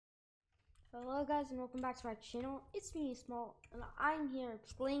Hello guys and welcome back to my channel. It's me, eesmal, and I'm here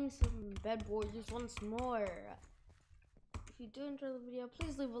playing some Bedwars once more. If you do enjoy the video,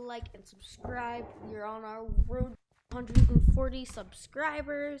 please leave a like and subscribe. We're on our road to 140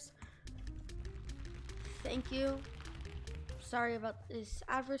 subscribers. Thank you. Sorry about this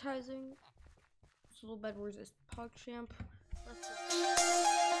advertising. This little Bedwars is PogChamp. Let's go.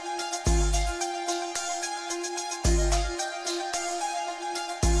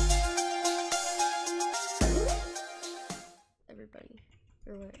 Everybody,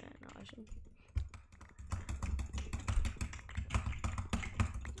 or wait, no, I should.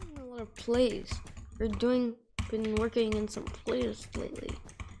 A lot of plays. We're been working in some plays lately.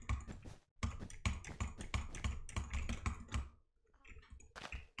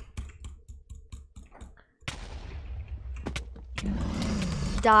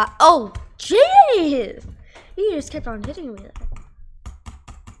 Oh, jeez! You just kept on hitting me there.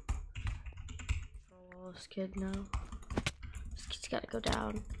 Oh, this kid now. He's gotta go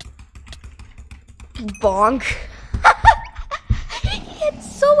down. Bonk. He hit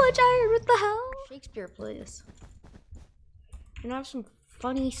so much iron. What the hell? Shakespeare plays. And I have some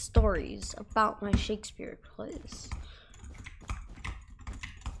funny stories about my Shakespeare plays.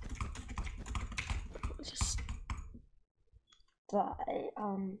 Just oh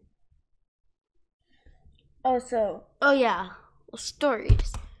yeah, well,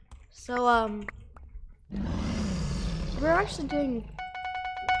 stories. So we're actually doing,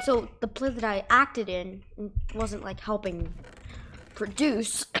 so the play that I acted in wasn't like helping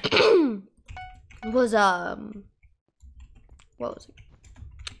produce was what was it?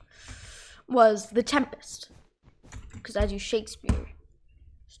 Was The Tempest, because I do Shakespeare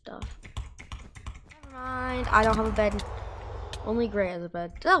stuff. Never mind, I don't have a bed. Only Gray has a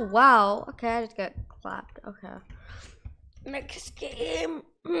bed. Oh wow, okay, I just got clapped. Okay, next game.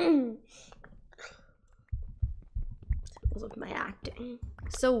 Of my acting.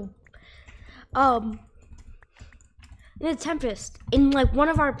 So in The Tempest, in like one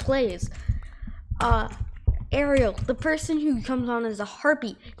of our plays, Ariel, the person who comes on as a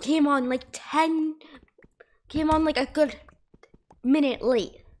harpy, came on like a good minute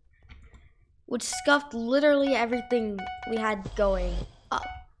late, which scuffed literally everything we had going up.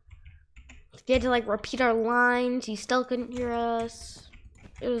 We had to like repeat our lines. He still couldn't hear us.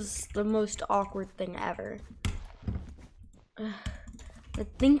 It was the most awkward thing ever. I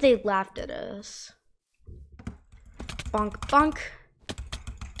think they laughed at us. Bonk, bonk.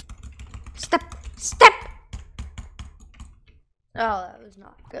 Step, step. Oh, that was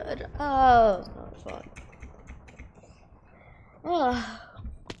not good. Oh, that was not fun. Oh.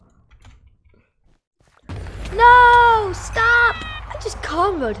 No, stop. I just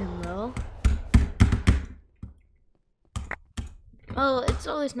comboed him though. Oh, it's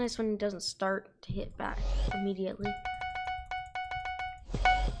always nice when he doesn't start to hit back immediately.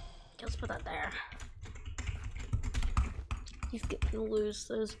 Let's put that there. He's gonna lose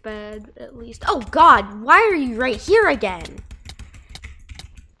this bed at least. Oh God, why are you right here again?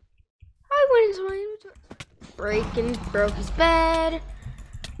 I went into my inventory. Broke his bed.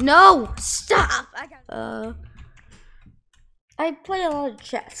 No, stop! I play a lot of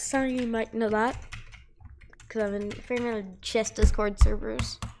chess. Some of you might know that, because I've been figuring out chess Discord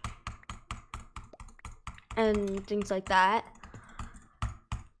servers and things like that.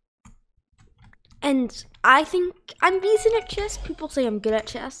 And I think I'm decent at chess. People say I'm good at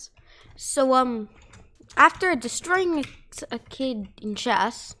chess. So, after destroying a kid in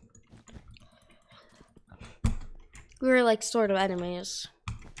chess, we were like sort of enemies.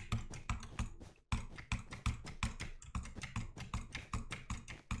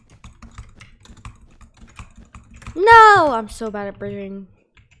 No! I'm so bad at bridging.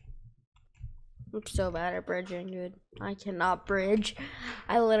 I'm so bad at bridging, dude. I cannot bridge.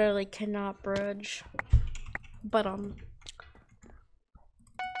 I literally cannot bridge. But no.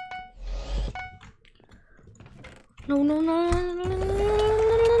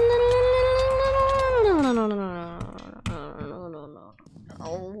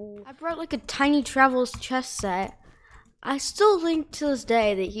 I brought like a tiny Travels chess set. I still think to this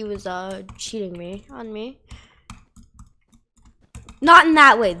day that he was cheating on me. Not in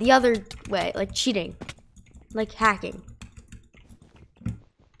that way, the other way, like cheating, like hacking.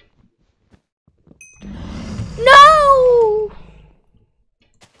 No!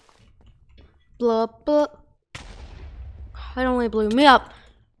 Blow up, blow up. It only blew me up.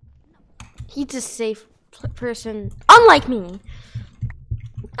 He's a safe person, unlike me.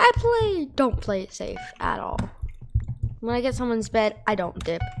 Don't play it safe at all. When I get someone's bed, I don't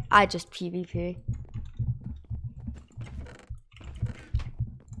dip. I just PvP.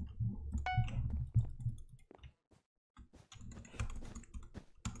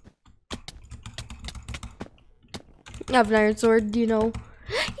 I have an iron sword, you know.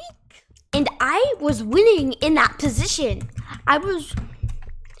 And I was winning in that position. I was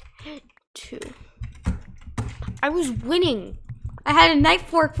winning. I had a knife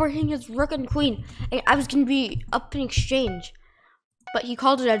fork for him, his rook and queen. And I was gonna be up in exchange. But he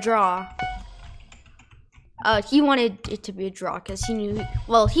called it a draw. He wanted it to be a draw because he knew,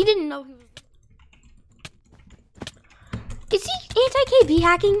 well, he didn't know he was. Is he anti-KB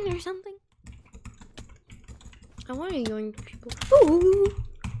hacking or something? I want to yoink people. Ooh.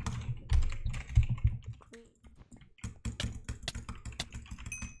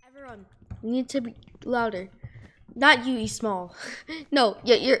 Everyone, you need to be louder. Not you, eesmal. No,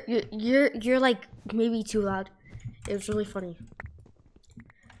 yeah, you're like maybe too loud. It was really funny.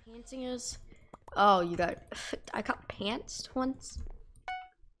 Pantsing is. Oh, you got. I got pantsed once.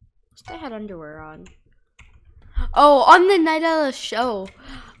 I had underwear on. Oh, on the night of the show,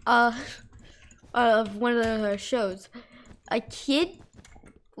 of one of the shows, a kid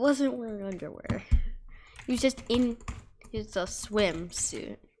wasn't wearing underwear. He was just in his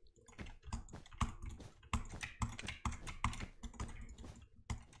swimsuit.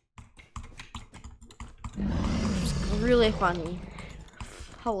 It was really funny,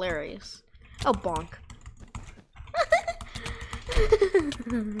 hilarious. Oh, bonk.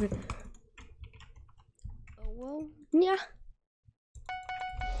 Oh, well, yeah.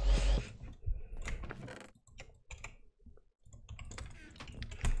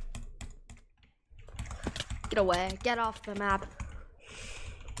 Get away. Get off the map.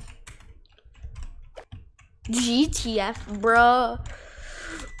 GTF, bruh.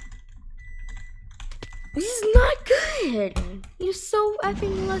 This is not good. You're so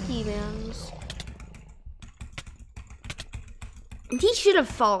effing lucky, man. He should have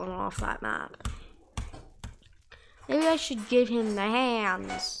fallen off that map. Maybe I should give him the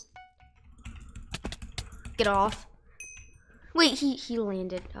hands. Get off. Wait, he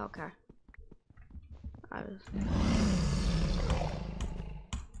landed. Okay.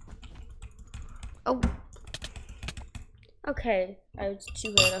 Oh. Okay. I was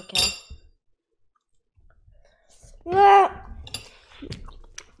too late. Okay.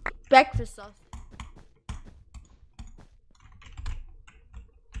 Breakfast sauce.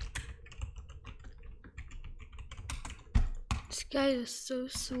 This guy is so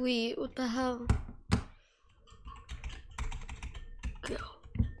sweet. What the hell? Go.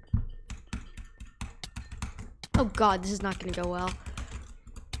 Oh god, this is not gonna go well.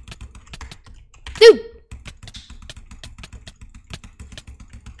 Dude!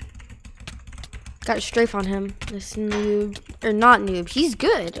 Got a strafe on him. This noob. Or not noob. He's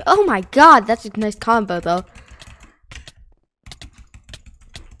good. Oh my god, that's a nice combo though.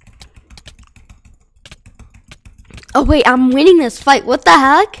 Oh wait, I'm winning this fight. What the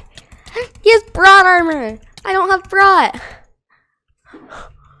heck? He has broad armor. I don't have broad. I'm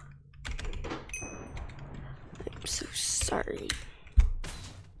so sorry.